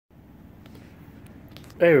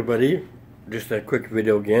Hey everybody, just a quick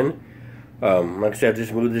video again. Like I said, I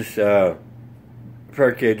just moved this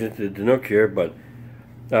fire cage into the Nook here, but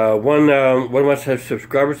one of my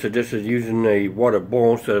subscribers suggested using a water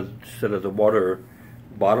bowl instead of the water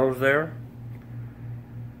bottles there,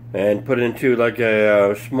 and put it into like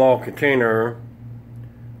a small container,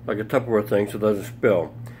 like a Tupperware thing, so it doesn't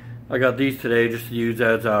spill. I got these today just to use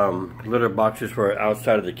as litter boxes for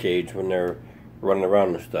outside of the cage when they're running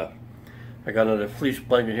around and stuff. I got another fleece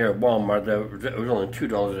blanket here at Walmart that was only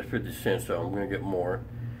 $2.50, so I'm gonna get more.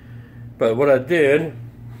 But what I did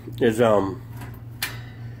is so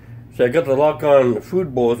I got the lock-on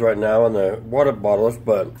food bowls right now and the water bottles,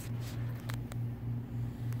 but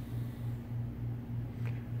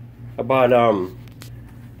I bought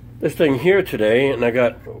this thing here today, and I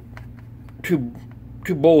got two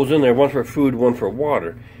bowls in there, one for food, one for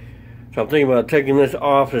water. So I'm thinking about taking this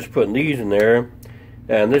off and just putting these in there.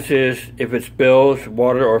 And this is, if it spills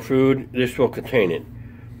water or food, this will contain it.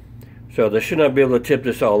 So they should not be able to tip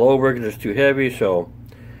this all over because it's too heavy. So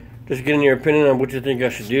just getting your opinion on what you think I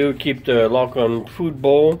should do. Keep the lock-on food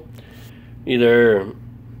bowl. Either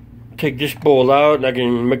take this bowl out and I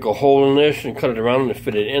can make a hole in this and cut it around and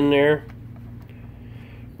fit it in there.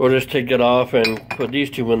 Or just take that off and put these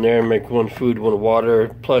two in there and make one food, one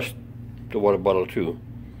water, plus the water bottle too.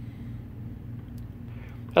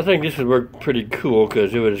 I think this would work pretty cool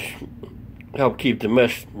because it would help keep the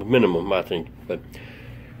mess minimum, I think. But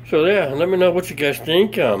so yeah, let me know what you guys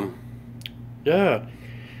think. Yeah,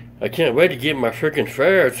 I can't wait to get my freaking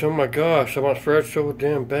ferrets. Oh my gosh, I want ferrets so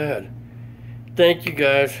damn bad. Thank you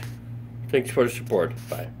guys. Thanks for the support.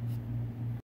 Bye.